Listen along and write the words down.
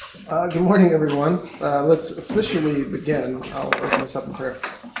Good morning, everyone. Let's officially begin. I'll open this up in prayer.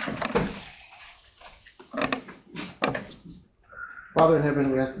 Father in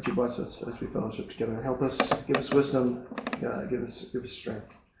heaven, we ask that you bless us as we fellowship together. Help us, give us wisdom, give us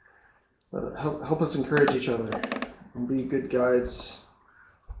strength. Help us encourage each other and be good guides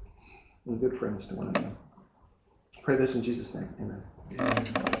and good friends to one another. Pray this in Jesus' name. Amen.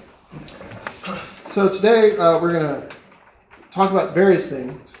 So today we're going to talk about various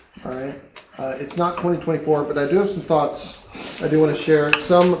things. All right. It's not 2024, but I do have some thoughts I do want to share.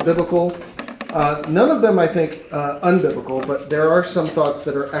 Some biblical. None of them, I think, unbiblical, but there are some thoughts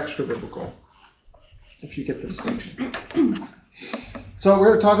that are extra biblical, if you get the distinction. So we're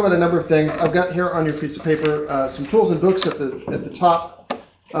going to talk about a number of things. I've got here on your piece of paper some tools and books at the top.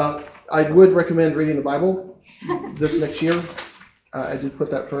 I would recommend reading the Bible this next year. I did put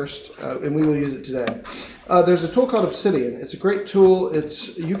that first, and we will use it today. There's a tool called Obsidian. It's a great tool.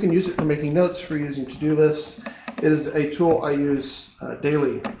 You can use it for making notes, for using to-do lists. It is a tool I use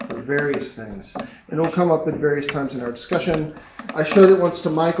daily for various things. And it will come up at various times in our discussion. I showed it once to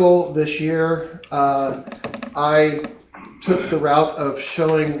Michael this year. I took the route of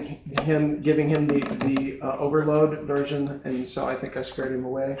giving him the overload version, and so I think I scared him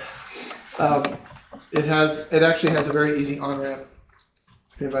away. It actually has a very easy on-ramp.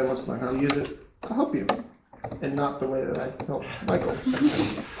 If anybody wants to learn how to use it, I'll help you. And not the way that I helped Michael.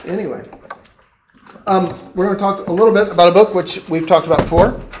 Anyway, we're going to talk a little bit about a book which we've talked about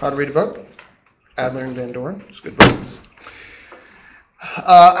before, How to Read a Book, Adler and Van Doren. It's a good book.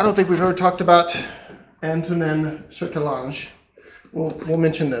 I don't think we've ever talked about Antonin Sertalange. We'll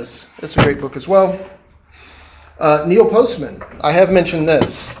mention this. It's a great book as well. Neil Postman. I have mentioned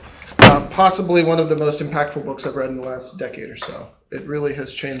this. Possibly one of the most impactful books I've read in the last decade or so. It really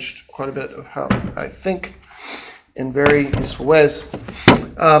has changed quite a bit of how I think in very useful ways.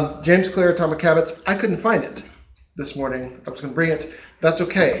 James Clear, Atomic Habits. I couldn't find it this morning. I was going to bring it. That's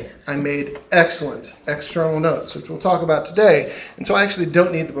okay. I made excellent external notes, which we'll talk about today. And so I actually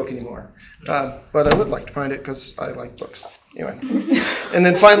don't need the book anymore. But I would like to find it because I like books. Anyway. And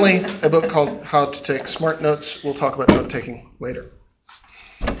then finally, a book called How to Take Smart Notes. We'll talk about note-taking later.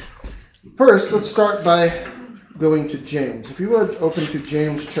 First, let's start by going to James. If you would, open to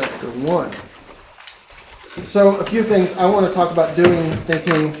James chapter 1. So, a few things I want to talk about doing,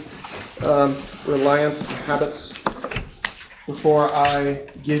 thinking, reliance, and habits before I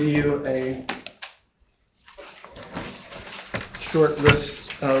give you a short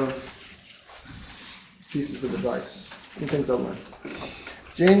list of pieces of advice and things I've learned.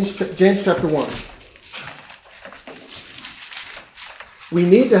 James chapter 1. We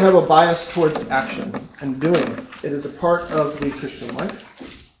need to have a bias towards action and doing. It is a part of the Christian life.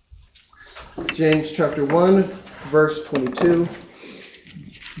 James chapter 1, verse 22.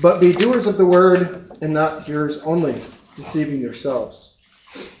 But be doers of the word and not hearers only, deceiving yourselves.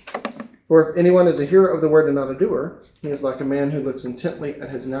 For if anyone is a hearer of the word and not a doer, he is like a man who looks intently at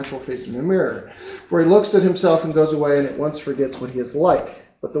his natural face in a mirror. For he looks at himself and goes away and at once forgets what he is like.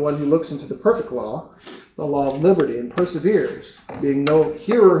 But the one who looks into the perfect law, the law of liberty, and perseveres, being no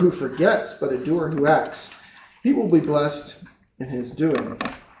hearer who forgets, but a doer who acts, he will be blessed in his doing.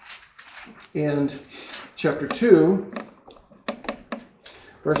 And chapter 2,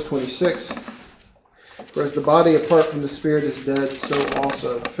 verse 26, for as the body apart from the spirit is dead, so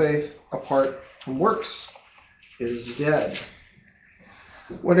also faith apart from works is dead.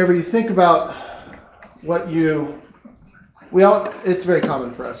 Whenever you think about it's very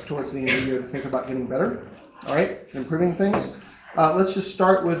common for us towards the end of the year to think about getting better, all right, improving things. Let's just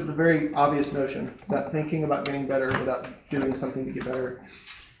start with the very obvious notion that thinking about getting better without doing something to get better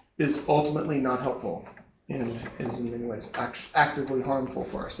is ultimately not helpful and is in many ways actively harmful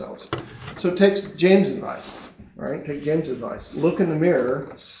for ourselves. So take James' advice, all right? Take James' advice. Look in the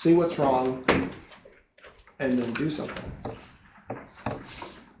mirror, see what's wrong, and then do something.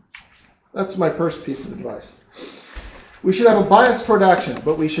 That's my first piece of advice. We should have a bias toward action,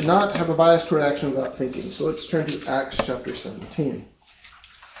 but we should not have a bias toward action without thinking. So let's turn to Acts chapter 17,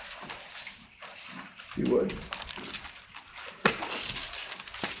 if you would.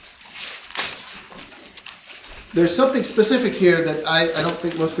 There's something specific here that I don't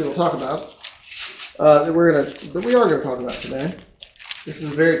think most people talk about, that we are going to talk about today. This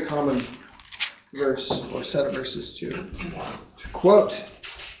is a very common verse or set of verses to quote,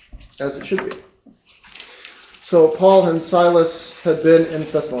 as it should be. So Paul and Silas had been in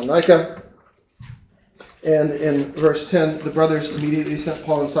Thessalonica, and in verse 10, the brothers immediately sent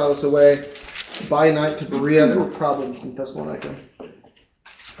Paul and Silas away by night to Berea. There were problems in Thessalonica.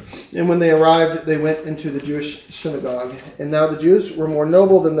 And when they arrived, they went into the Jewish synagogue. And now the Jews were more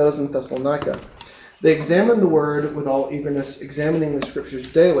noble than those in Thessalonica. They examined the word with all eagerness, examining the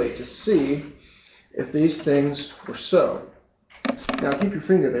scriptures daily to see if these things were so. Now keep your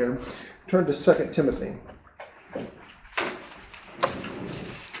finger there. Turn to 2 Timothy.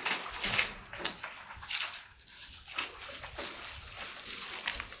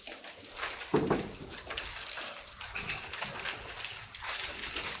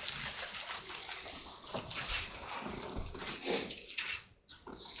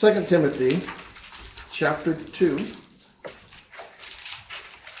 Second Timothy chapter 2.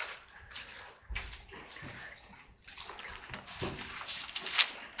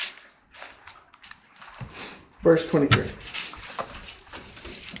 Verse 23.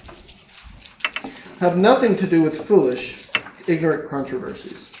 Have nothing to do with foolish, ignorant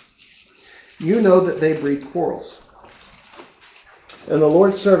controversies. You know that they breed quarrels. And the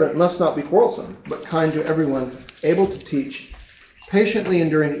Lord's servant must not be quarrelsome, but kind to everyone, able to teach, patiently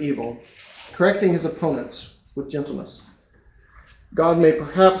enduring evil, correcting his opponents with gentleness. God may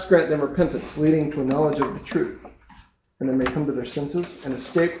perhaps grant them repentance, leading to a knowledge of the truth, and they may come to their senses and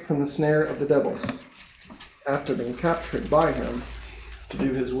escape from the snare of the devil, after being captured by him to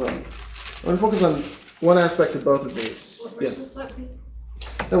do his will. I'm going to focus on one aspect of both of these. What verse was that, please?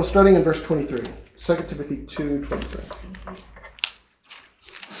 That was starting in verse 23. 2 Timothy 2:23.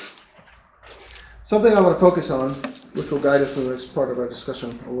 Something I want to focus on, which will guide us in the next part of our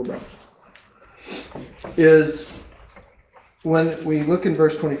discussion a little bit, is when we look in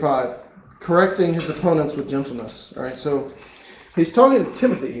verse 25, correcting his opponents with gentleness. All right, so he's talking to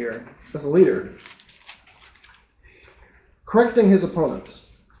Timothy here as a leader, correcting his opponents.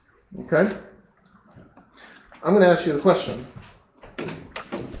 Okay? I'm going to ask you the question.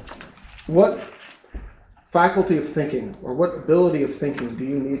 What faculty of thinking or what ability of thinking do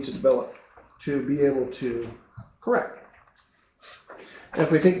you need to develop to be able to correct? And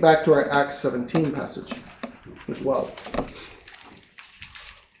if we think back to our Acts 17 passage as well.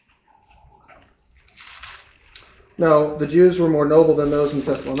 Now, the Jews were more noble than those in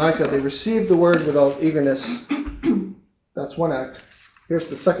Thessalonica. They received the word with all eagerness. That's one act. Here's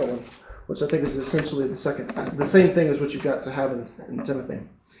the second one, which I think is essentially the same thing as what you've got to have in Timothy.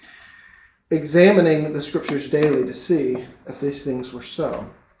 Examining the scriptures daily to see if these things were so.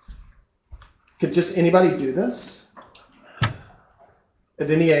 Could just anybody do this?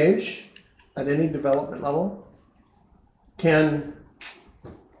 At any age? At any development level?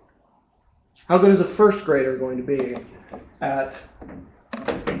 How good is a first grader going to be at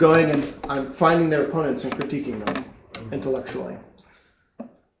going and finding their opponents and critiquing them intellectually?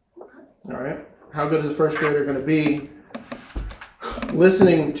 All right. How good is a first grader going to be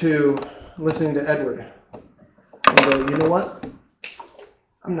listening to Edward and go, you know what?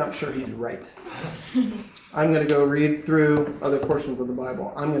 I'm not sure he's right. I'm going to go read through other portions of the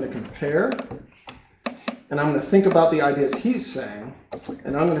Bible. I'm going to compare, and I'm going to think about the ideas he's saying,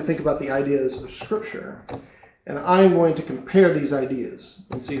 and I'm going to think about the ideas of Scripture, and I'm going to compare these ideas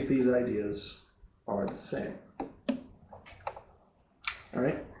and see if these ideas are the same. All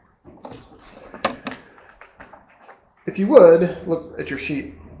right? If you would, look at your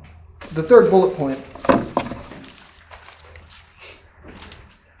sheet. The third bullet point.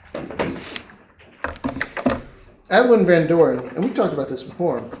 Edwin Van Doren, and we've talked about this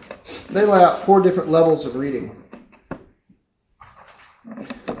before, they lay out 4 different levels of reading.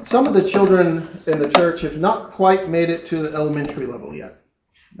 Some of the children in the church have not quite made it to the elementary level yet.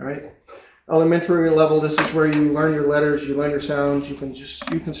 All right? Elementary level, this is where you learn your letters, you learn your sounds, you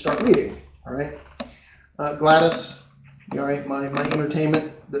can start reading. All right? Gladys, all right, my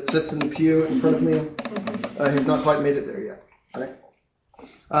entertainment that sits in the pew in front of me has not quite made it there yet. All right?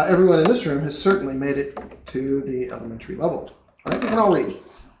 Everyone in this room has certainly made it to the elementary level. All right? We can all read.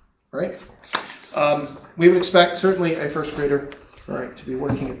 All right? We would expect certainly a first grader, all right, to be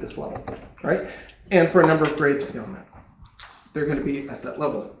working at this level. All right? And for a number of grades beyond that. They're going to be at that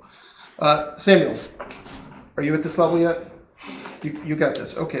level. Samuel, are you at this level yet? You got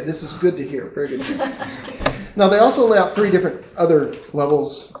this. Okay, this is good to hear. Very good to hear. Now, they also lay out 3 different other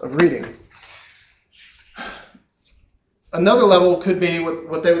levels of reading. Another level could be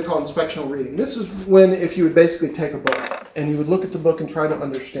what they would call inspectional reading. This is when if you would basically take a book and you would look at the book and try to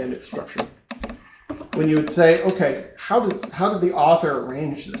understand its structure. When you would say, okay, how did the author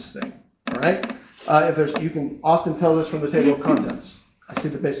arrange this thing? All right? You can often tell this from the table of contents. I see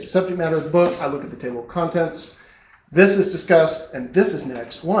the basic subject matter of the book. I look at the table of contents. This is discussed, and this is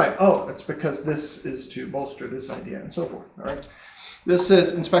next. Why? Oh, it's because this is to bolster this idea, and so forth. All right. This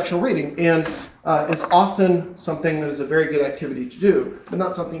is inspectional reading, and is often something that is a very good activity to do, but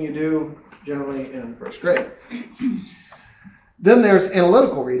not something you do generally in first grade. Then there's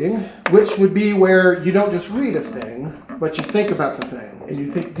analytical reading, which would be where you don't just read a thing, but you think about the thing, and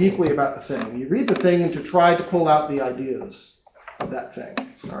you think deeply about the thing. You read the thing and to try to pull out the ideas of that thing.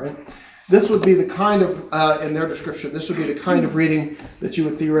 All right. This would be the kind of, in their description, this would be the kind of reading that you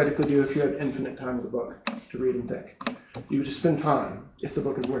would theoretically do if you had infinite time in the book to read and think. You would just spend time, if the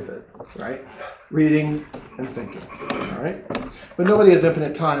book is worth it, right? Reading and thinking, all right? But nobody has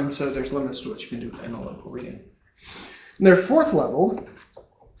infinite time, so there's limits to what you can do with analytical reading. And their fourth level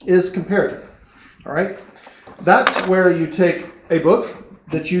is comparative, all right? That's where you take a book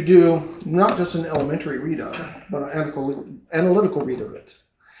that you do not just an elementary read of, but an analytical read of it.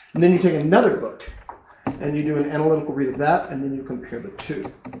 And then you take another book, and you do an analytical read of that, and then you compare the two.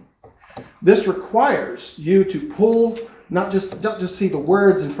 This requires you to pull, not just see the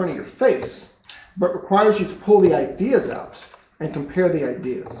words in front of your face, but requires you to pull the ideas out and compare the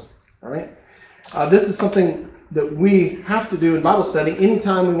ideas. All right? This is something that we have to do in Bible study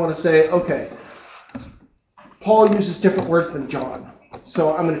anytime we want to say, okay, Paul uses different words than John.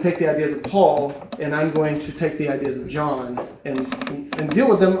 So I'm going to take the ideas of Paul, and I'm going to take the ideas of John and deal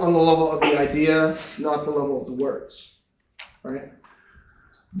with them on the level of the idea, not the level of the words. All right?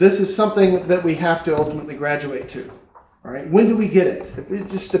 This is something that we have to ultimately graduate to. All right? When do we get it? It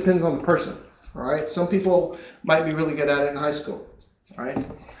just depends on the person. All right? Some people might be really good at it in high school. All right?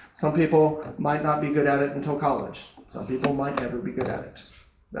 Some people might not be good at it until college. Some people might never be good at it.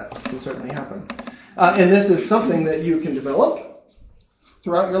 That can certainly happen. And this is something that you can develop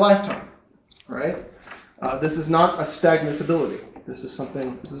throughout your lifetime. All right? This is not a stagnant ability. This is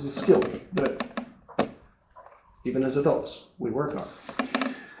a skill that even as adults we work on.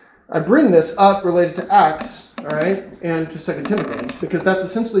 I bring this up related to Acts, all right, and to 2 Timothy, because that's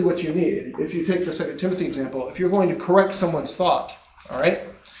essentially what you need. If you take the 2 Timothy example, if you're going to correct someone's thought, all right,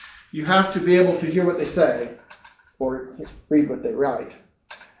 you have to be able to hear what they say or read what they write,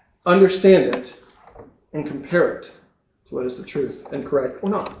 understand it, and compare it to what is the truth and correct or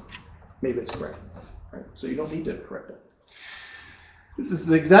not. Maybe it's correct. Right? So you don't need to correct it. This is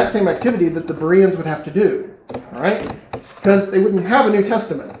the exact same activity that the Bereans would have to do, all right? Because they wouldn't have a New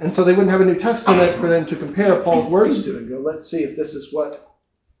Testament, and so they wouldn't have a New Testament for them to compare Paul's words to and go, let's see if this is what,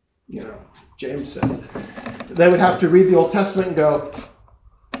 James said. They would have to read the Old Testament and go,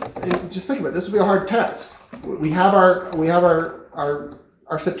 just think about it, this would be a hard task. We have our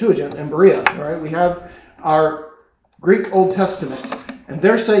Septuagint and Berea, right? We have our Greek Old Testament, and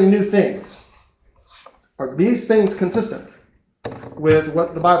they're saying new things. Are these things consistent with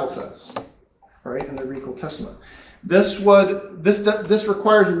what the Bible says, right, in the Greek Old Testament? This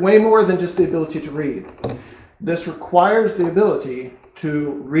requires way more than just the ability to read. This requires the ability to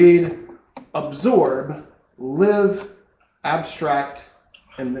read, absorb, live, abstract,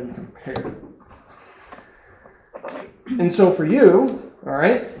 and then compare. And so for you, all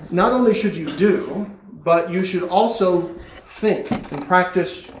right, not only should you do, but you should also think and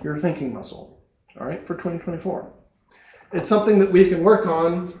practice your thinking muscle, all right, for 2024. It's something that we can work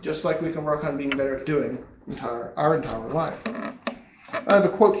on, just like we can work on being better at doing our entire life. I have a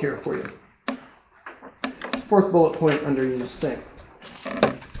quote here for you. Fourth bullet point under you must think.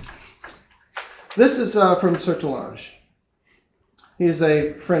 This is from Sertillanges. He's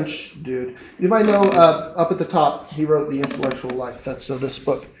a French dude. You might know up at the top, he wrote The Intellectual Life. That's this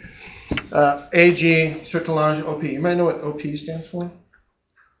book. A.G. Sertillanges, OP. You might know what OP stands for?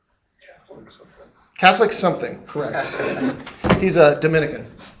 Catholic something, correct. He's a Dominican.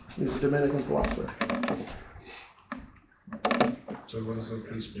 He's a Dominican philosopher. So what does OP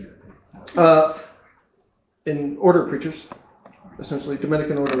stand for? In order of preachers. Essentially,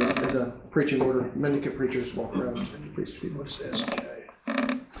 Dominican order is a preaching order. Mendicant preachers walk around and preach to people. What is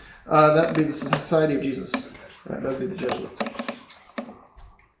SJ? That would be the Society of Jesus. That would be the Jesuits.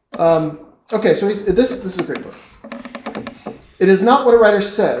 Okay, so this is a great book. It is not what a writer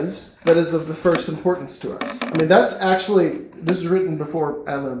says that is of the first importance to us. I mean, that's actually, this is written before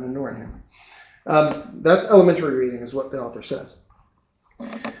Adler and Norringham. That's elementary reading is what the author says.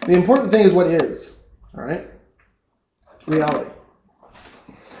 The important thing is what is, all right? Reality.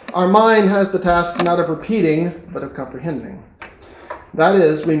 Our mind has the task not of repeating, but of comprehending. That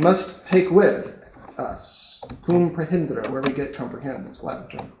is, we must take with us, comprehendere, where we get comprehend, it's Latin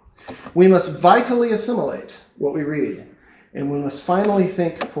term. We must vitally assimilate what we read, and we must finally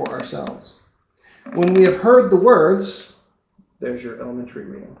think for ourselves. When we have heard the words, there's your elementary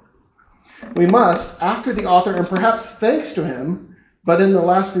reading. We must, after the author, and perhaps thanks to him, but in the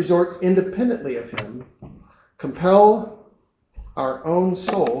last resort, independently of him, compel our own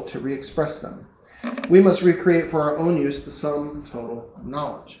soul to re-express them. We must recreate for our own use the sum total of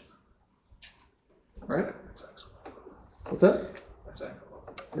knowledge. Right? What's that?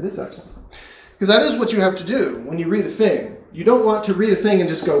 It is excellent. Because that is what you have to do when you read a thing. You don't want to read a thing and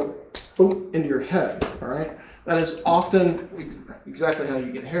just go boom into your head. All right? That is often exactly how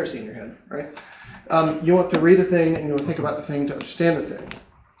you get heresy in your head. Right? You want to read a thing and you want to think about the thing to understand the thing.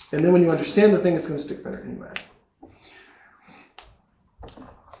 And then when you understand the thing, it's going to stick better anyway.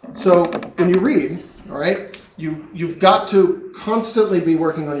 So when you read, all right, you've got to constantly be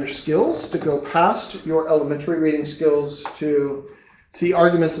working on your skills to go past your elementary reading skills to see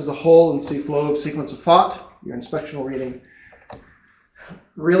arguments as a whole and see flow of sequence of thought, your inspectional reading.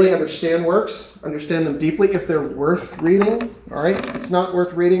 Really understand works, understand them deeply if they're worth reading, all right? If it's not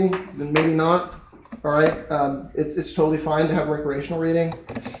worth reading, then maybe not, all right? It's totally fine to have recreational reading.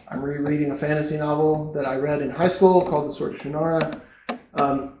 I'm rereading a fantasy novel that I read in high school called The Sword of Shannara.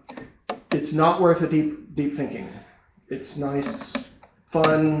 It's not worth a deep thinking. It's nice,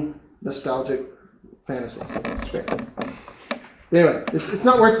 fun, nostalgic fantasy. It's great. Anyway, it's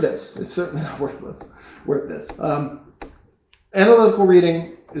not worth this. It's certainly not worth this. Analytical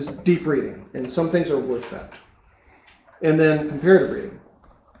reading is deep reading, and some things are worth that. And then comparative reading.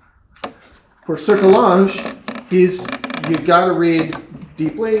 For Cercle-Lange, you've got to read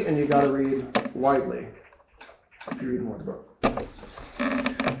deeply and you've got to read widely if you read more of the book.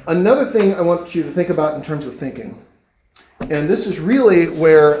 Another thing I want you to think about in terms of thinking, and this is really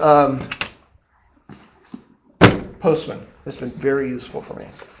where Postman has been very useful for me.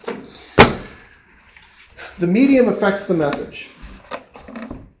 The medium affects the message.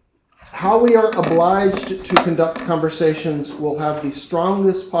 How we are obliged to conduct conversations will have the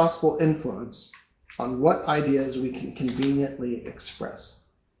strongest possible influence on what ideas we can conveniently express.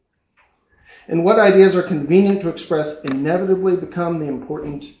 And what ideas are convenient to express inevitably become the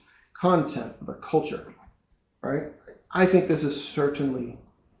important content of a culture. Right? I think this is certainly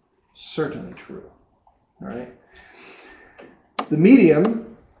true. All right? The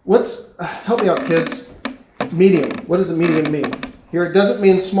medium, help me out, kids. Medium. What does the medium mean? Here it doesn't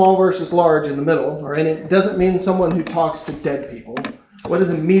mean small versus large in the middle, all right? It doesn't mean someone who talks to dead people. What is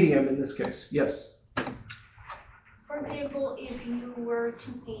a medium in this case? Yes? For example, if you were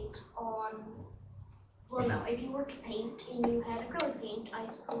to paint if you were to paint and you had acrylic paint, I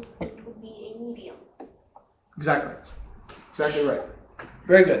suppose it would be a medium. Exactly right.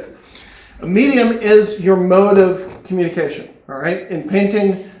 Very good. A medium is your mode of communication, all right? In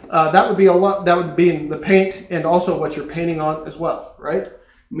painting, that would be in the paint and also what you're painting on as well, right?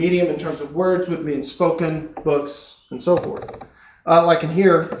 Medium in terms of words would mean spoken, books, and so forth. Like in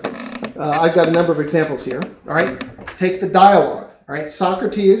here, I've got a number of examples here, all right? Take the dialogue, all right?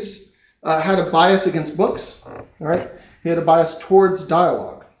 Socrates had a bias against books, all right? He had a bias towards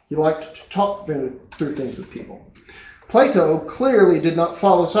dialogue. He liked to talk through things with people. Plato clearly did not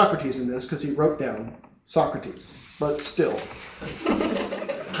follow Socrates in this because he wrote down Socrates, but still.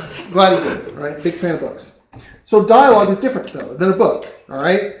 Glad he did, right? Big fan of books. So dialogue is different, though, than a book, all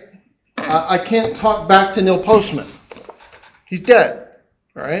right? I can't talk back to Neil Postman. He's dead,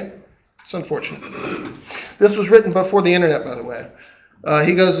 all right? It's unfortunate. This was written before the internet, by the way.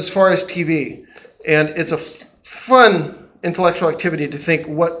 He goes as far as TV, and it's a fun intellectual activity to think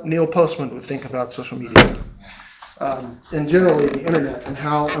what Neil Postman would think about social media. And generally the internet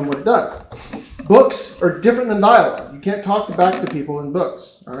and what it does. Books are different than dialogue. You can't talk back to people in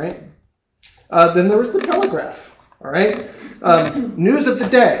books, all right? Then there was the telegraph, all right? News of the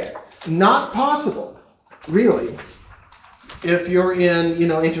day, not possible, really, if you're in,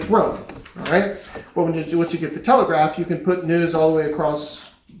 ancient Rome, all right? But once you get the telegraph, you can put news all the way across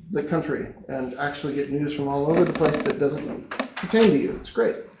the country and actually get news from all over the place that doesn't pertain to you. It's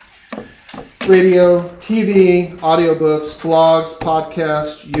great. Radio, TV, audiobooks, blogs,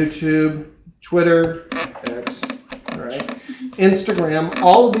 podcasts, YouTube, Twitter, X, all right, Instagram,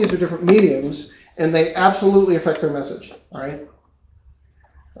 all of these are different mediums, and they absolutely affect their message, all right?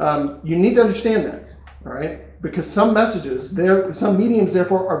 You need to understand that, all right? Because some mediums,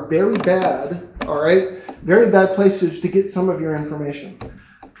 therefore, are very bad, all right? Very bad places to get some of your information,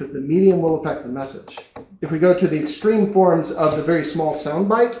 because the medium will affect the message. If we go to the extreme forms of the very small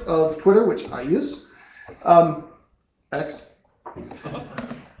soundbite of Twitter, which I use, X,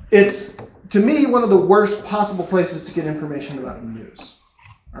 it's, to me, one of the worst possible places to get information about news.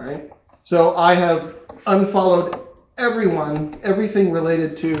 All right? So I have unfollowed everything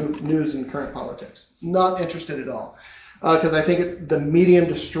related to news and current politics. Not interested at all. Because I think the medium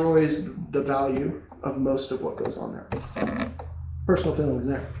destroys the value of most of what goes on there. Personal feelings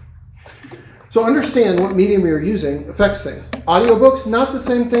there. So understand what medium you're using affects things. Audiobooks, not the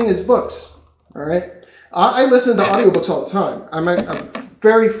same thing as books. All right? I listen to audiobooks all the time. I'm a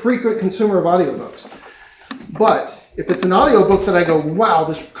very frequent consumer of audiobooks. But if it's an audiobook that I go, wow,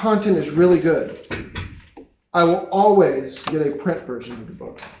 this content is really good, I will always get a print version of the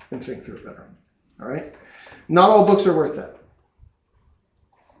book and think through it better. All right? Not all books are worth that.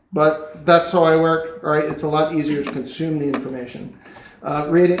 But that's how I work. All right? It's a lot easier to consume the information.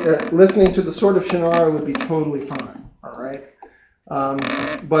 Listening to the Sword of Shannara would be totally fine. All right?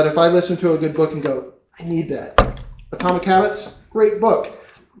 But if I listen to a good book and go, I need that. Atomic Habits, great book.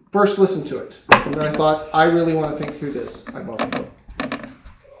 First listen to it. And then I thought, I really want to think through this. I bought the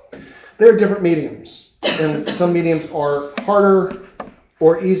book. There are different mediums. And some mediums are harder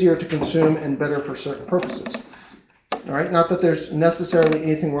or easier to consume and better for certain purposes. All right? Not that there's necessarily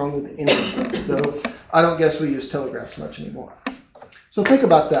anything wrong with any of those, though I don't guess we use telegraphs much anymore. So think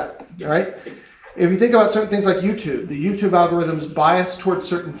about that. All right? If you think about certain things like YouTube, the YouTube algorithm's bias towards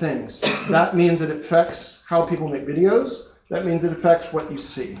certain things. That means that it affects how people make videos. That means it affects what you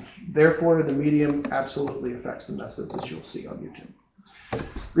see. Therefore, the medium absolutely affects the message that you'll see on YouTube.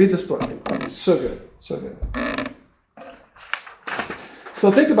 Read this book. It's so good. So good.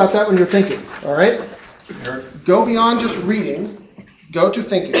 So think about that when you're thinking. All right? Go beyond just reading. Go to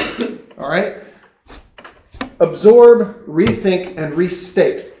thinking. All right? Absorb, rethink, and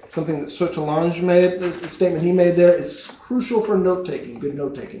restate. Something that Sotalange made, the statement he made there, is crucial for note-taking, good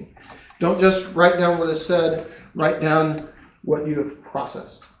note-taking. Don't just write down what is said, write down what you have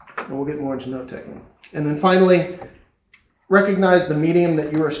processed. And we'll get more into note-taking. And then finally, recognize the medium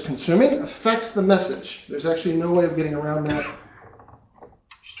that you are consuming affects the message. There's actually no way of getting around that.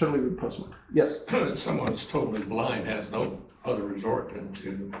 She's totally read Postman. Yes? Someone who's totally blind has no other resort than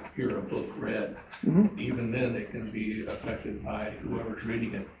to hear a book read. Mm-hmm. Even then, it can be affected by whoever's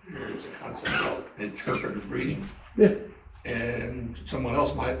reading it. There's a concept called interpretive reading. Yeah. And someone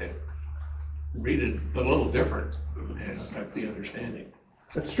else might read it a little different and affect the understanding.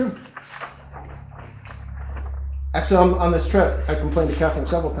 That's true. Actually, on this trip, I complained to Catherine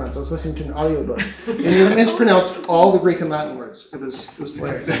several times. I was listening to an audiobook, and you mispronounced all the Greek and Latin words. It was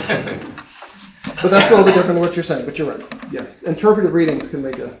hilarious. But that's a little bit different than what you're saying, but you're right. Yes. Interpretive readings can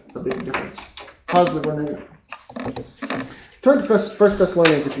make a big difference. Positive or negative. Turn to 1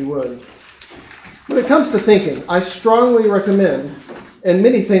 Thessalonians, if you would. When it comes to thinking, I strongly recommend, and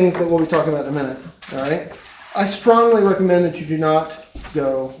many things that we'll be talking about in a minute, all right? I strongly recommend that you do not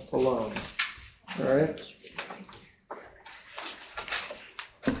go alone. All right?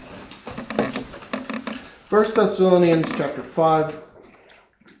 1 Thessalonians chapter 5.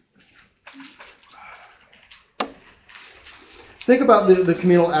 Think about the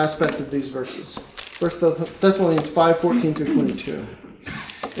communal aspect of these verses. 1 Thessalonians 5:14 through 22.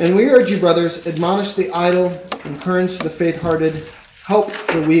 And we urge you, brothers, admonish the idle, encourage the faint-hearted, help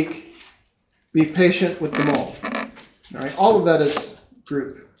the weak, be patient with them all. All right, all of that is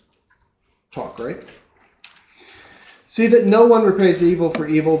group talk, right? See that no one repays evil for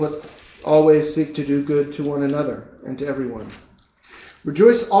evil, but always seek to do good to one another and to everyone.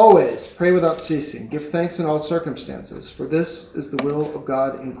 Rejoice always, pray without ceasing, give thanks in all circumstances, for this is the will of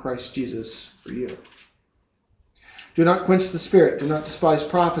God in Christ Jesus for you. Do not quench the spirit, do not despise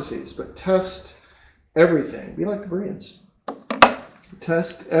prophecies, but test everything. Be like the Bereans.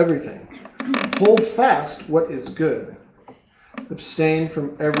 Test everything. Hold fast what is good. Abstain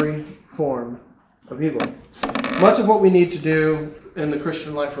from every form of evil. Much of what we need to do in the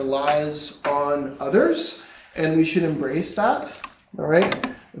Christian life relies on others, and we should embrace that. All right?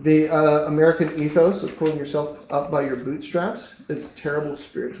 The American ethos of pulling yourself up by your bootstraps is terrible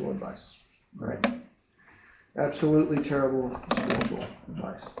spiritual advice. All right? Absolutely terrible spiritual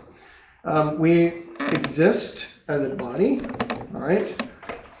advice. We exist as a body. All right?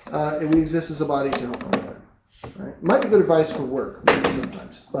 And we exist as a body to help one another. All right? Might be good advice for work, maybe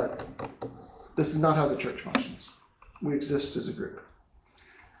sometimes, but this is not how the church functions. We exist as a group.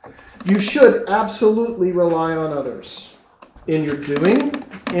 You should absolutely rely on others in your doing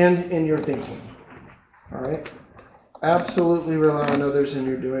and in your thinking. All right? Absolutely rely on others in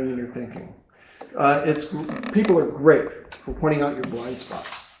your doing and your thinking. People are great for pointing out your blind spots.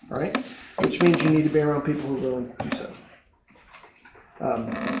 All right? Which means you need to be around people who are willing to do so.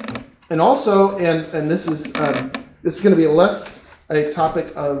 And also, and this is going to be less a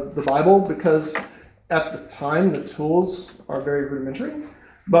topic of the Bible because at the time the tools are very rudimentary.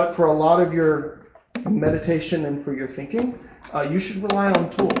 But for a lot of your meditation and for your thinking, you should rely on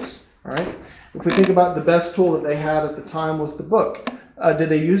tools. All right. If we think about the best tool that they had at the time was the book. Did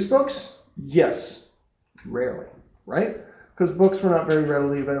they use books? Yes. Rarely. Right? because books were not very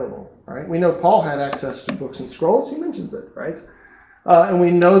readily available, right? We know Paul had access to books and scrolls. He mentions it, right? And we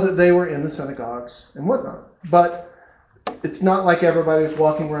know that they were in the synagogues and whatnot. But it's not like everybody was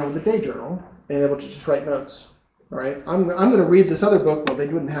walking around with a day journal and able to just write notes, all right? I'm going to read this other book. Well, they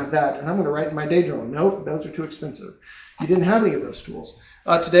wouldn't have that, and I'm going to write in my day journal. Nope, those are too expensive. You didn't have any of those tools.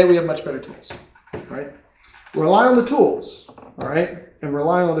 Today we have much better tools, right? Rely on the tools, all right? And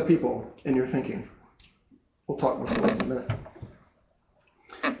rely on other people in your thinking. We'll talk more tools in a minute.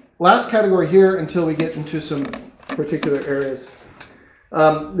 Last category here until we get into some particular areas.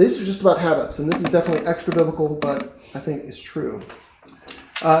 These are just about habits, and this is definitely extra biblical, but I think is true.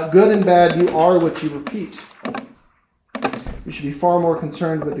 Good and bad, you are what you repeat. You should be far more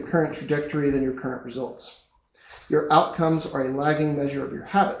concerned with the current trajectory than your current results. Your outcomes are a lagging measure of your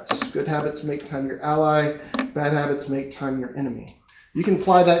habits. Good habits make time your ally. Bad habits make time your enemy. You can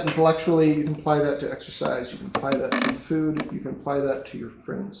apply that intellectually. You can apply that to exercise. You can apply that to food. You can apply that to your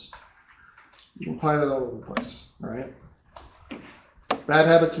friends. You can apply that all over the place. All right? Bad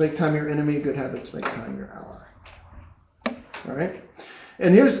habits make time your enemy. Good habits make time your ally. All right?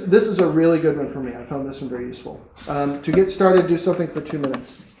 And this is a really good one for me. I found this one very useful. To get started, do something for 2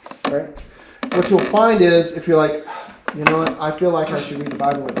 minutes. All right? What you'll find is, if you're like, you know what, I feel like I should read the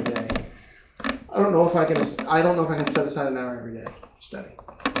Bible every day. I don't know if I can set aside an hour every day to study.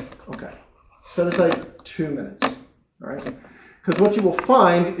 Okay. Set aside 2 minutes. All right? Because what you will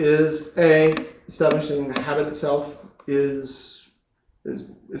find is, A, establishing the habit itself is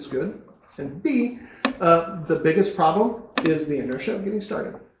good. And B, the biggest problem is the inertia of getting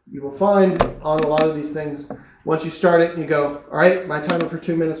started. You will find on a lot of these things, once you start it and you go, all right, my timer for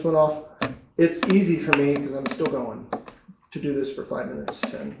 2 minutes went off. It's easy for me because I'm still going to do this for 5 minutes,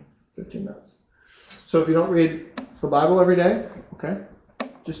 10, 15 minutes. So if you don't read the Bible every day, okay,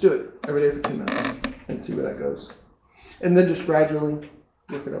 just do it every day for 2 minutes and see where that goes. And then just gradually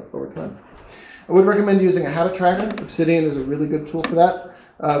work it up over time. I would recommend using a habit tracker. Obsidian is a really good tool for that.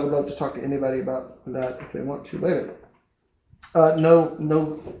 I would love to talk to anybody about that if they want to later.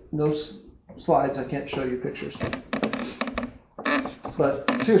 No slides. I can't show you pictures.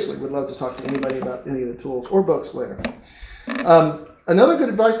 But seriously, would love to talk to anybody about any of the tools or books later. Another good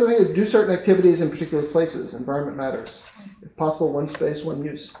advice, I think, is do certain activities in particular places. Environment matters. If possible, one space, one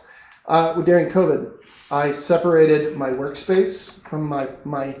use. During COVID, I separated my workspace from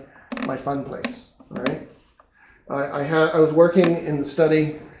my fun place. All right. I was working in the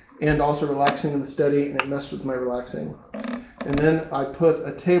study and also relaxing in the study, and it messed with my relaxing. And then I put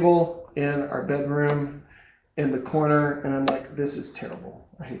a table in our bedroom in the corner, and I'm like, this is terrible.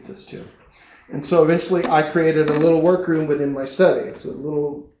 I hate this too. And so eventually I created a little workroom within my study. It's a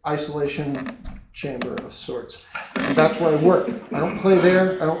little isolation chamber of sorts. And that's where I work. I don't play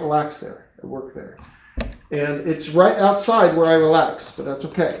there. I don't relax there. I work there. And it's right outside where I relax, but that's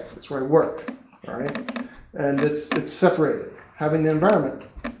okay. That's where I work. All right? And it's separated. Having the environment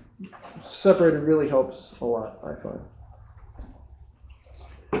separated really helps a lot, I find.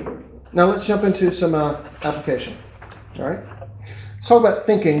 Now let's jump into some application. All right? Let's talk about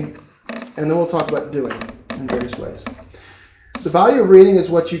thinking, and then we'll talk about doing in various ways. The value of reading is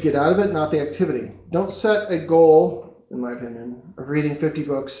what you get out of it, not the activity. Don't set a goal, in my opinion, of reading 50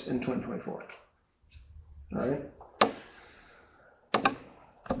 books in 2024. All right?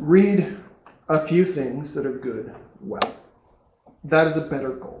 Read a few things that are good well. That is a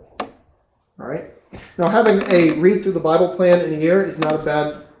better goal. All right? Now, having a read through the Bible plan in a year is not a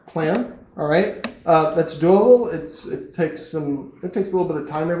bad plan. All right? That's doable. It takes a little bit of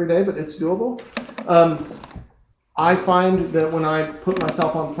time every day, but it's doable. I find that when I put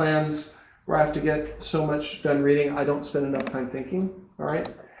myself on plans where I have to get so much done reading, I don't spend enough time thinking. All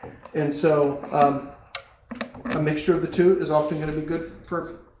right? And so a mixture of the two is often going to be good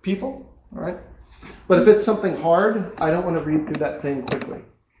for people. All right? But if it's something hard, I don't want to read through that thing quickly.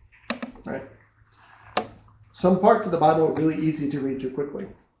 Right? Some parts of the Bible are really easy to read through quickly.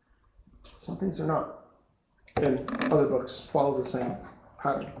 Some things are not. And other books follow the same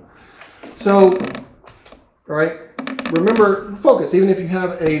pattern. So, all right, remember, focus. Even if you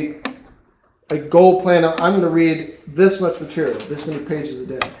have a goal plan, I'm going to read this much material, this many pages a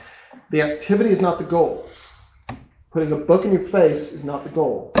day. The activity is not the goal. Putting a book in your face is not the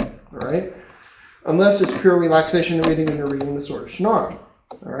goal. All right? Unless it's pure relaxation reading and you're reading the Sword of Shannara.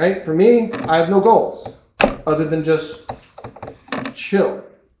 All right? For me, I have no goals other than just chill.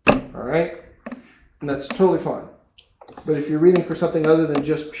 All right? And that's totally fine. But if you're reading for something other than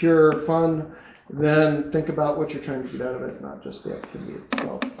just pure fun, then think about what you're trying to get out of it, not just the activity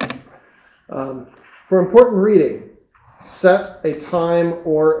itself. For important reading, set a time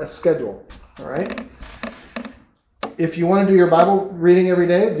or a schedule. All right? If you want to do your Bible reading every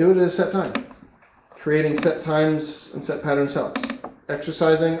day, do it at a set time. Creating set times and set patterns helps.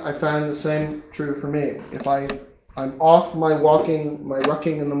 Exercising, I find the same true for me. If I'm off my rucking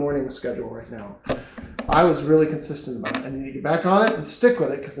in the morning schedule right now. I was really consistent about it. I need to get back on it and stick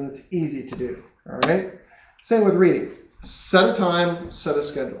with it because then it's easy to do. All right? Same with reading. Set a time, set a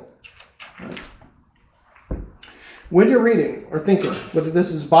schedule. All right? When you're reading or thinking, whether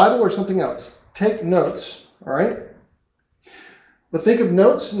this is Bible or something else, take notes. All right? But think of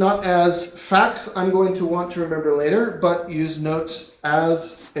notes not as facts I'm going to want to remember later, but use notes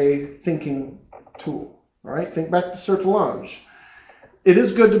as a thinking tool. All right? Think back to Sertolange. It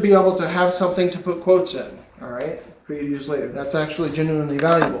is good to be able to have something to put quotes in, all right, for you to use later. That's actually genuinely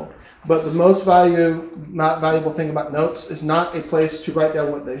valuable. But the most valuable thing about notes is not a place to write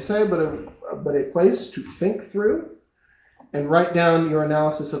down what they say, but a place to think through and write down your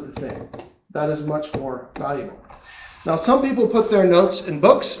analysis of the thing. That is much more valuable. Now, some people put their notes in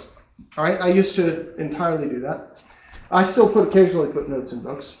books. All right, I used to entirely do that. I still occasionally put notes in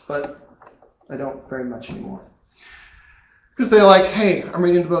books, but I don't very much anymore. Because they're like, hey, I'm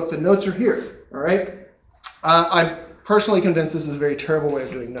reading the book, the notes are here, all right? I'm personally convinced this is a very terrible way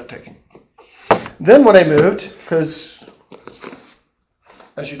of doing note-taking. Then when I moved, because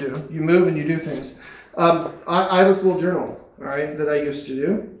as you do, you move and you do things, I have this little journal, all right, that I used to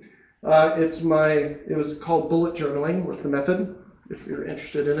do. It was called bullet journaling, was the method, if you're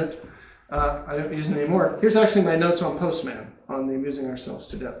interested in it. I don't use it anymore. Here's actually my notes on Postman, on the Amusing Ourselves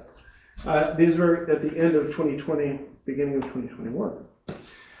to Death. These were at the end of 2020, beginning of 2021.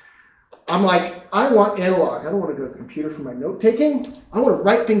 I'm like, I want analog. I don't want to go to the computer for my note-taking. I want to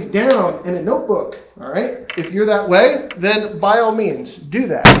write things down in a notebook, all right? If you're that way, then by all means, do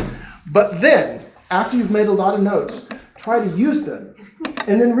that. But then, after you've made a lot of notes, try to use them.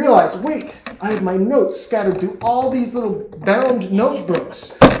 And then realize, wait, I have my notes scattered through all these little bound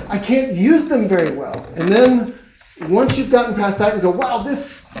notebooks. I can't use them very well. And then, once you've gotten past that and go, wow,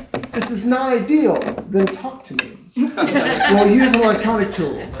 this is not ideal, then talk to me. We'll use an electronic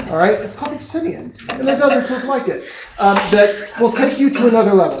tool, all right? It's called Obsidian, and there's other tools like it that will take you to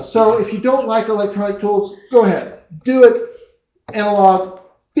another level. So if you don't like electronic tools, go ahead. Do it analog,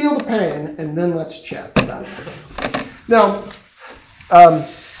 feel the pain, and then let's chat about it. Now,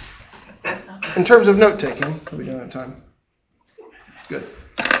 in terms of note-taking, are we doing on time? Good.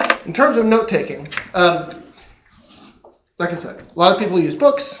 In terms of note-taking, like I said, a lot of people use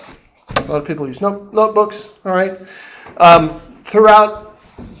books. A lot of people use notebooks, all right? Throughout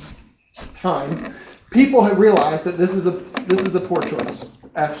time, people have realized that this is a poor choice,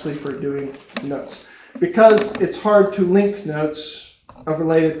 actually, for doing notes. Because it's hard to link notes of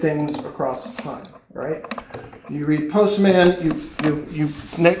related things across time, all right? You read Postman, you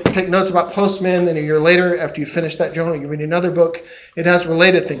take notes about Postman, then a year later, after you finish that journal, you read another book. It has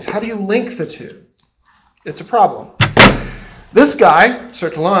related things. How do you link the two? It's a problem. This guy,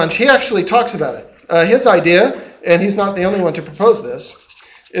 Sertolange, he actually talks about it. His idea, and he's not the only one to propose this,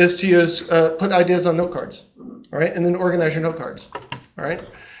 is to put ideas on note cards, all right, and then organize your note cards, all right.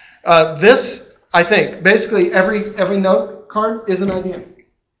 This, I think, basically every note card is an idea,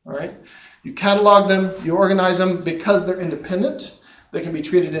 all right. You catalog them, you organize them because they're independent. They can be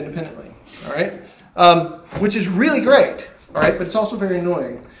treated independently, all right, which is really great, all right. But it's also very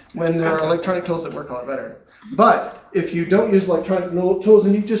annoying when there are electronic tools that work a lot better. But if you don't use electronic tools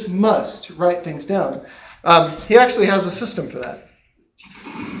and you just must write things down, he actually has a system for that.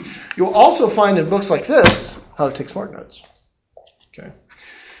 You'll also find in books like this how to take smart notes. Okay.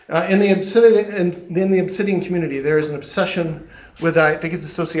 In the Obsidian community, there is an obsession with, I think he's a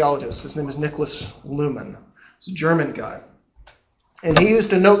sociologist. His name is Niklas Luhmann. He's a German guy. And he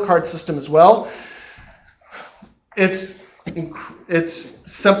used a note card system as well. It's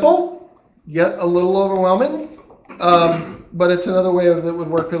simple, yet a little overwhelming, but it's another way that would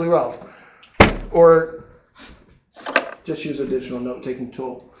work really well. Or just use a digital note-taking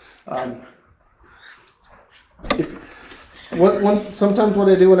tool. Sometimes what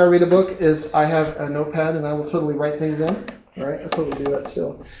I do when I read a book is I have a notepad and I will totally write things in. All right, I totally do that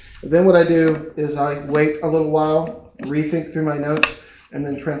still. And then what I do is I wait a little while, rethink through my notes, and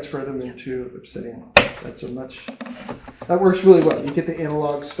then transfer them into Obsidian. That works really well. You get the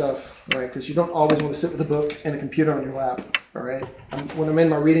analog stuff, right? Because you don't always want to sit with a book and a computer on your lap, all right? When I'm in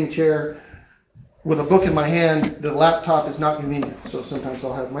my reading chair with a book in my hand, the laptop is not convenient. So sometimes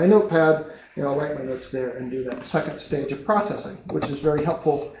I'll have my notepad and I'll write my notes there and do that second stage of processing, which is very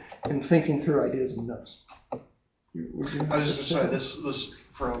helpful in thinking through ideas and notes. I was just going to say, this was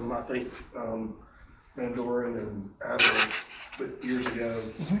from, I think, Van Doren and Adler, but years ago.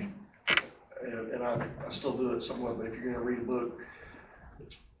 Mm-hmm. and I still do it somewhat, but if you're going to read a book,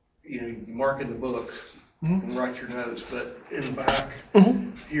 you mark in the book and write your notes, but in the back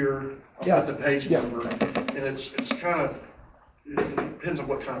here, I'll put the page number, and it's kind of, it depends on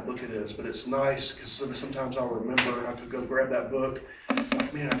what kind of book it is, but it's nice because sometimes I'll remember, and I could go grab that book,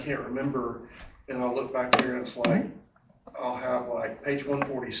 like, man, I can't remember, and I'll look back there and it's like, I'll have like page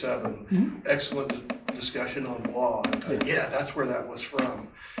 147, excellent discussion on blah, and yeah, that's where that was from.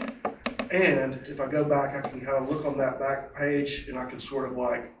 And if I go back, I can kind of look on that back page and I can sort of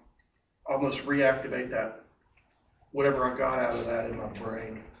like almost reactivate that, whatever I got out of that in my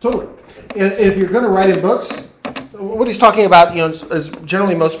brain. Totally. And if you're going to write in books, what he's talking about, is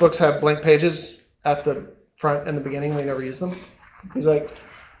generally most books have blank pages at the front and the beginning. They never use them. He's like,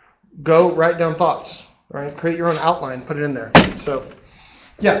 go write down thoughts, right? Create your own outline, put it in there. So,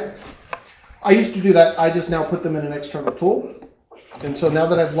 yeah. I used to do that. I just now put them in an external tool. And so now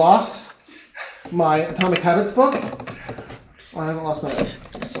that I've lost my Atomic Habits book, I haven't lost my notes.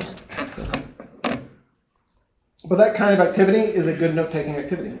 But that kind of activity is a good note-taking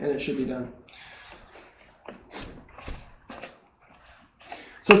activity, and it should be done.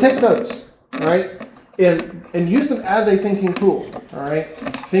 So take notes, all right, and use them as a thinking tool, all right?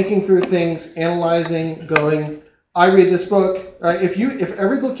 Thinking through things, analyzing, going, I read this book. All right? If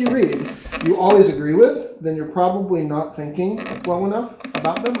every book you read you always agree with, then you're probably not thinking well enough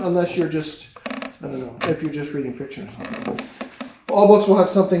about them, unless you're just, I don't know, if you're just reading fiction or something. All books will have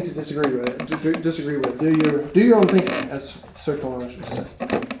something to disagree with. Do your own thinking, as Sir Talmage would say.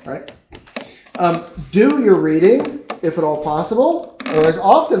 Right? Do your reading, if at all possible, or as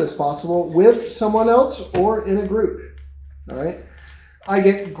often as possible, with someone else or in a group. All right? I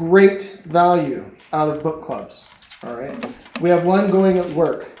get great value out of book clubs. All right? We have one going at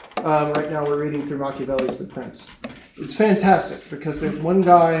work. Right now we're reading through Machiavelli's The Prince. It's fantastic because there's one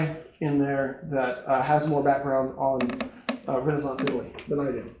guy in there that has more background on Renaissance Italy than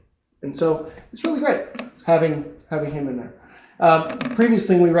I do. And so it's really great having him in there. The previous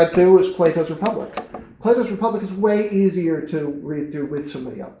thing we read through was Plato's Republic. Plato's Republic is way easier to read through with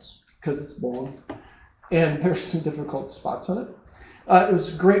somebody else because it's long and there's some difficult spots on it. It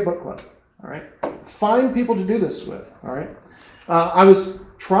was a great book club. All right. Find people to do this with. All right. I was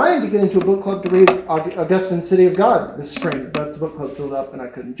trying to get into a book club to read Augustine City of God this spring, but the book club filled up and I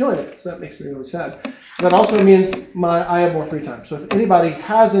couldn't join it. So that makes me really sad. That also means I have more free time. So if anybody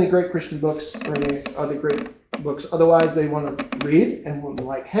has any great Christian books or any other great books, otherwise they want to read and want to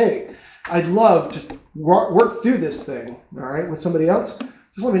like, hey, I'd love to work through this thing, all right, with somebody else,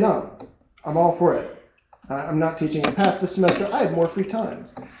 just let me know. I'm all for it. I'm not teaching at PATS this semester. I have more free time.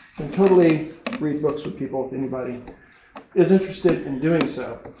 I can totally read books with people if anybody is interested in doing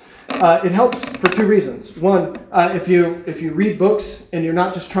so. It helps for two reasons. One, if you read books and you're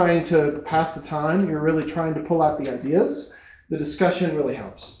not just trying to pass the time, you're really trying to pull out the ideas, the discussion really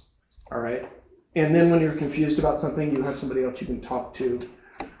helps. All right? And then when you're confused about something, you have somebody else you can talk to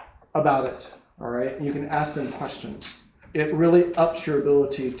about it. All right? You can ask them questions. It really ups your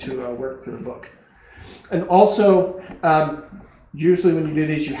ability to work through a book. And also, usually when you do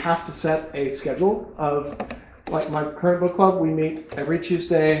these, you have to set a schedule of, like my current book club, we meet every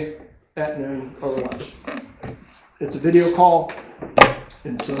Tuesday at noon over lunch. It's a video call,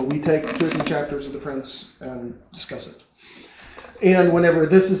 and so we take 2 or 3 chapters of The Prince and discuss it. And whenever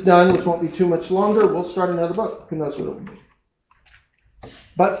this is done, which won't be too much longer, we'll start another book. Who knows what it will be.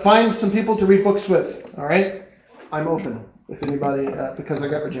 But find some people to read books with, all right? I'm open if anybody, because I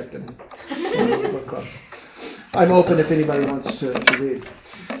got rejected in the book club. I'm open if anybody wants to read.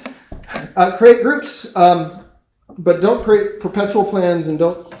 Create groups, but don't create perpetual plans and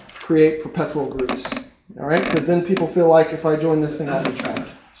don't create perpetual groups, all right? Because then people feel like if I join this thing, I'll be trapped.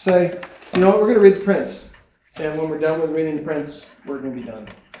 Say, you know what, we're going to read The Prince. And when we're done with reading The Prince, we're going to be done.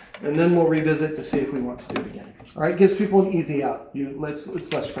 And then we'll revisit to see if we want to do it again. All right, gives people an easy out.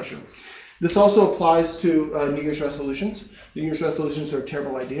 It's less pressure. This also applies to New Year's resolutions. New Year's resolutions are a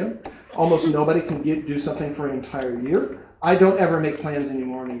terrible idea. Almost nobody can do something for an entire year. I don't ever make plans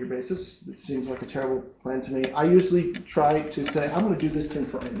anymore on a year basis. It seems like a terrible plan to me. I usually try to say, I'm going to do this thing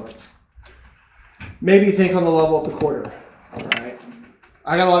for a month. Maybe think on the level of the quarter. All right.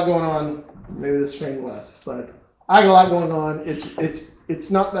 I got a lot going on. Maybe this spring less, but I got a lot going on.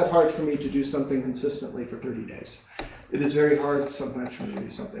 It's not that hard for me to do something consistently for 30 days. It is very hard sometimes for me to do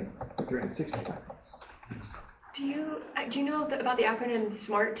something for 365 days. Do you know about the acronym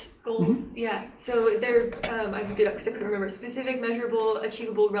SMART goals? Mm-hmm. Yeah. So they're I looked it up because I couldn't remember. Specific, measurable,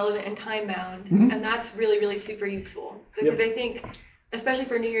 achievable, relevant, and time bound. Mm-hmm. And that's really, really super useful because I think, especially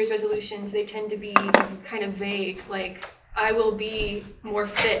for New Year's resolutions, they tend to be kind of vague. Like I will be more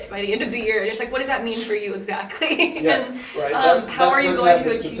fit by the end of the year. And it's like, what does that mean for you exactly? Yeah, And right. how are you going to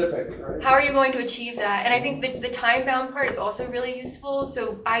achieve? Specific, right? How are you going to achieve that? And I think the time bound part is also really useful.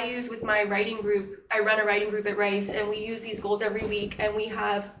 So I use with my writing group. I run a writing group at Rice, and we use these goals every week, and we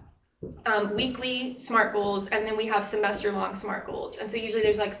have weekly SMART goals, and then we have semester-long SMART goals. And so usually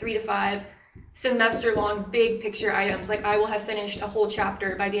there's like 3 to 5 semester-long big picture items, like I will have finished a whole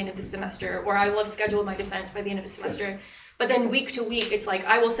chapter by the end of the semester, or I will have scheduled my defense by the end of the semester. But then week to week, it's like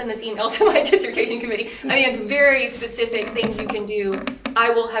I will send this email to my dissertation committee. I mean, like very specific things you can do.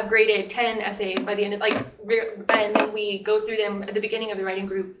 I will have graded 10 essays by the end of and then we go through them at the beginning of the writing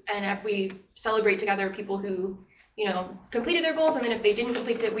group, and we celebrate together people who completed their goals, and then if they didn't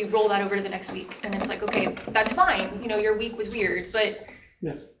complete it, we roll that over to the next week. And it's like, okay, that's fine. Your week was weird, but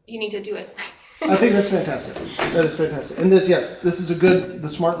you need to do it. I think that's fantastic. That is fantastic. And this is the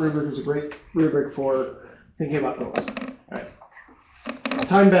SMART rubric is a great rubric for thinking about goals. Right.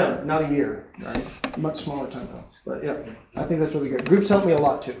 Time bound, not a year, right? Much smaller time bound. But yeah, I think that's really good. Groups help me a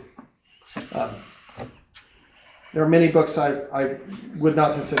lot too. There are many books I would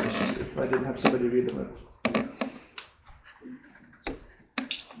not have finished if I didn't have somebody to read them with.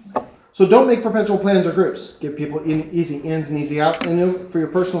 So don't make perpetual plans or groups. Give people easy ins and easy out. And for your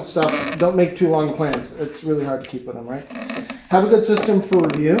personal stuff, don't make too long plans. It's really hard to keep with them, right? Have a good system for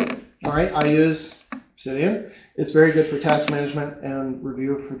review. All right, I use Obsidian. It's very good for task management and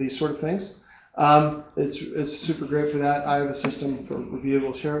review for these sort of things. It's super great for that. I have a system for review.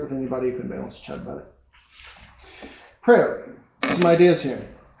 We'll share it with anybody if anybody wants to chat about it. Prayer. Some ideas here.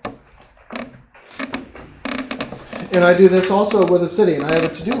 And I do this also with Obsidian. I have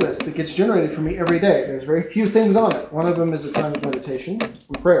a to-do list that gets generated for me every day. There's very few things on it. One of them is a time of meditation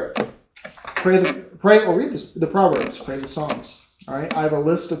and prayer. Pray or read the Proverbs. Pray the Psalms. All right. I have a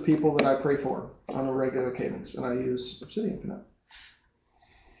list of people that I pray for on a regular cadence, and I use Obsidian for that.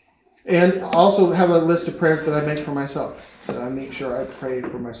 And I also have a list of prayers that I make for myself. That I make sure I pray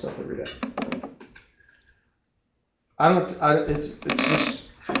for myself every day. It's just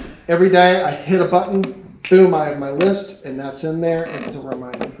every day I hit a button. Boom, I have my list, and that's in there. It's a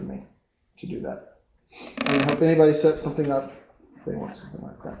reminder for me to do that. And I hope anybody sets something up if they want something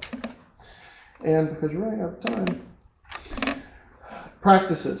like that. And because we're running out of time,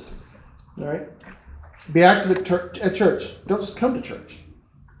 practices. All right? Be active at church. Don't just come to church.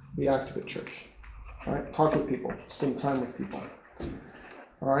 Be active at church. All right? Talk with people. Spend time with people.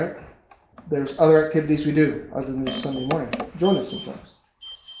 All right? There's other activities we do other than just Sunday morning. Join us sometimes.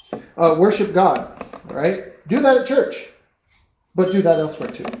 Worship God. All right? Do that at church, but do that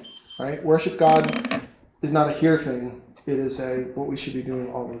elsewhere too. All right? Worship God is not a here thing. It is what we should be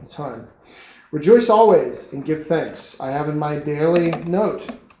doing all of the time. Rejoice always and give thanks. I have in my daily note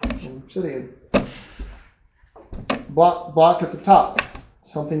in Obsidian, block at the top,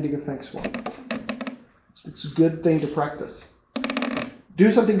 something to give thanks for. It's a good thing to practice.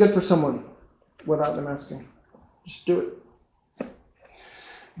 Do something good for someone without them asking. Just do it.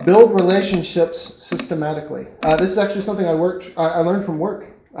 Build relationships systematically. This is actually something I learned from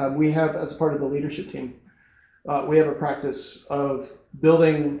work. We have, as a part of the leadership team, we have a practice of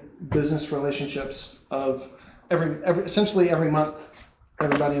building business relationships of essentially every month.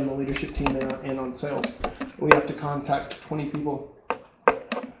 Everybody on the leadership team and on sales, we have to contact 20 people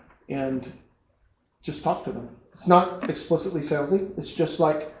and just talk to them. It's not explicitly salesy. It's just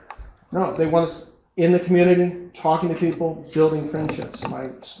like, no, they want us in the community, talking to people, building friendships.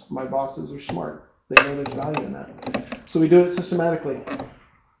 My bosses are smart. They know there's value in that. So we do it systematically.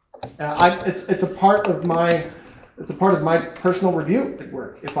 It's a part of my personal review at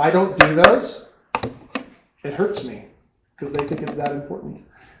work. If I don't do those, it hurts me because they think it's that important.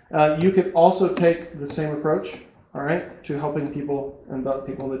 You could also take the same approach, all right, to helping people and about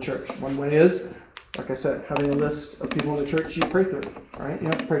people in the church. One way is, like I said, having a list of people in the church you pray through. All right, you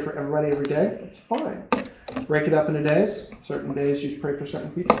don't have to pray for everybody every day. That's fine. Break it up into days. Certain days you pray for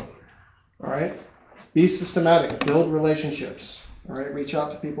certain people. All right, be systematic. Build relationships. All right, reach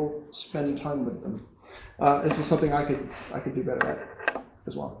out to people. Spend time with them. This is something I could do better at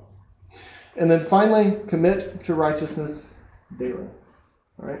as well. And then finally, commit to righteousness daily.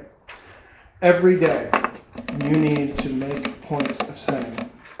 All right, every day you need to make a point of saying,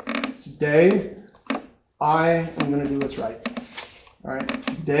 today I am going to do what's right. All right.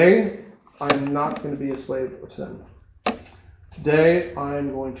 Today, I'm not going to be a slave of sin. Today,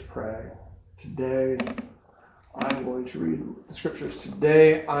 I'm going to pray. Today, I'm going to read the scriptures.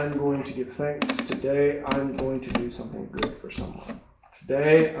 Today, I'm going to give thanks. Today, I'm going to do something good for someone.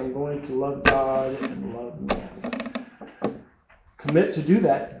 Today, I'm going to love God and love man. Commit to do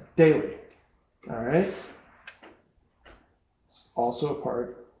that daily. All right. also a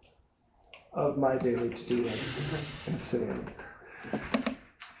part of my daily to-do list and sitting.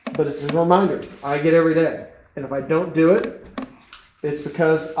 But it's a reminder I get every day. And if I don't do it, it's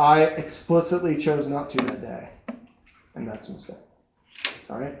because I explicitly chose not to that day. And that's a mistake.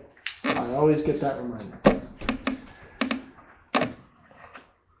 All right? I always get that reminder.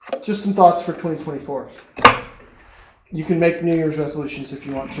 Just some thoughts for 2024. You can make New Year's resolutions if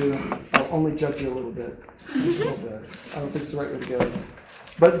you want to. I'll only judge you a little bit. Just a little bit. I don't think it's the right way to go.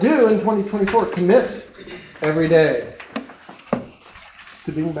 But do in 2024, commit every day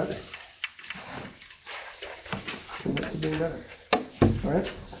to being better. Commit to being better. All right?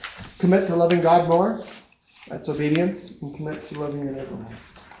 Commit to loving God more. That's obedience. And commit to loving your neighbor more.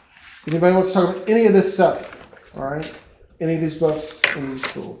 If anybody wants to talk about any of this stuff, all right? Any of these books, any of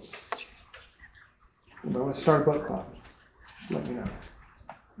these tools. Anybody want to start a book club? Just let me know.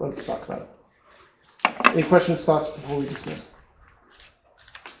 Let's talk about it. Any questions, thoughts before we dismiss?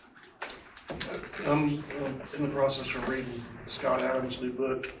 I'm in the process of reading Scott Adams' new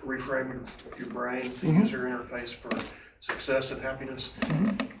book, Reframing Your Brain, the User Interface for Success and Happiness.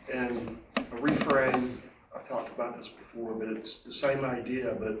 And a reframe, I've talked about this before, but it's the same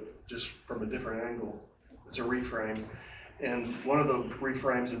idea, but just from a different angle. It's a reframe. And one of the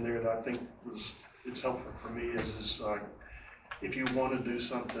reframes in there that I think it's helpful for me is like, if you want to do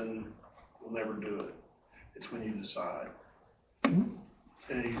something, you'll never do it. It's when you decide.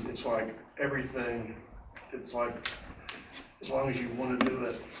 And it's like everything, it's like as long as you want to do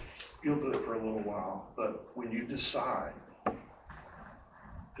it, you'll do it for a little while. But when you decide,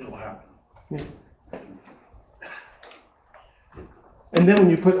 it'll happen. Yeah. And then when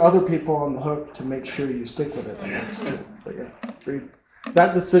you put other people on the hook to make sure you stick with it. But yeah,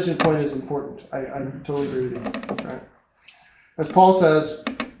 that decision point is important. I totally agree with you. Right? As Paul says,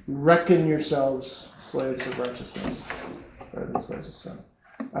 reckon yourselves slaves of righteousness rather than slaves of sin.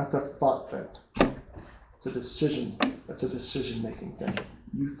 That's a thought thing. It's a decision. That's a decision-making thing.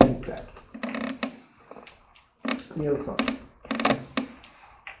 You think that. Any other thoughts?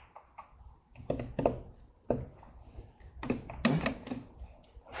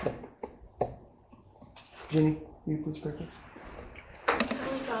 Jenny, you please pray for us.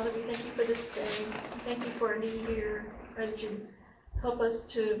 Heavenly Father, we thank you for this day. Thank you for a new year. Pray that you help us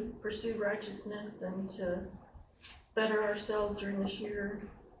to pursue righteousness and to better ourselves during this year.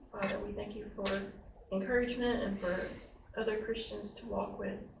 Father, we thank you for encouragement and for other Christians to walk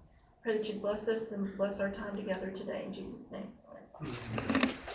with. Pray that you bless us and bless our time together today. In Jesus' name. Amen.